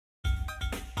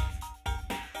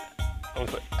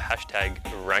Someone's put hashtag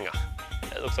Ranger.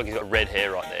 It looks like he's got red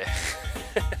hair right there.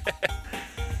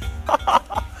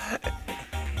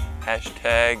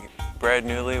 Hashtag Brad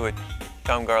Newley with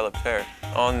Tom Garlepp's hair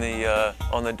on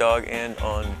the dog and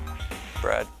on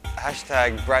Brad.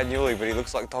 Hashtag Brad Newley, but he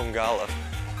looks like Tom Garlepp.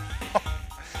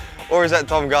 Or is that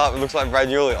Tom Garlepp that looks like Brad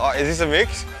Newley? Oh, is this a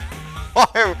mix?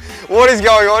 What is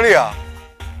going on here?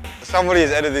 Somebody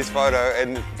has edited this photo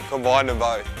and combined them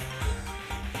both.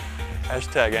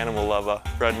 Hashtag animal lover,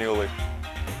 Brad Newley.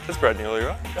 That's Brad Newley,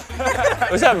 right?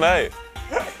 Was that me?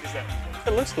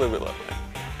 It looks a little bit like me.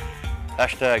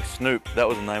 Hashtag Snoop, that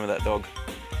was the name of that dog.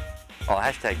 Oh,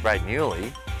 hashtag Brad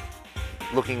Newley,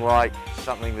 looking like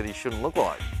something that he shouldn't look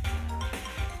like.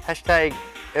 Hashtag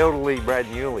elderly Brad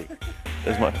Newley.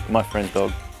 There's my friend's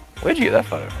dog. Where'd you get that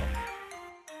photo from?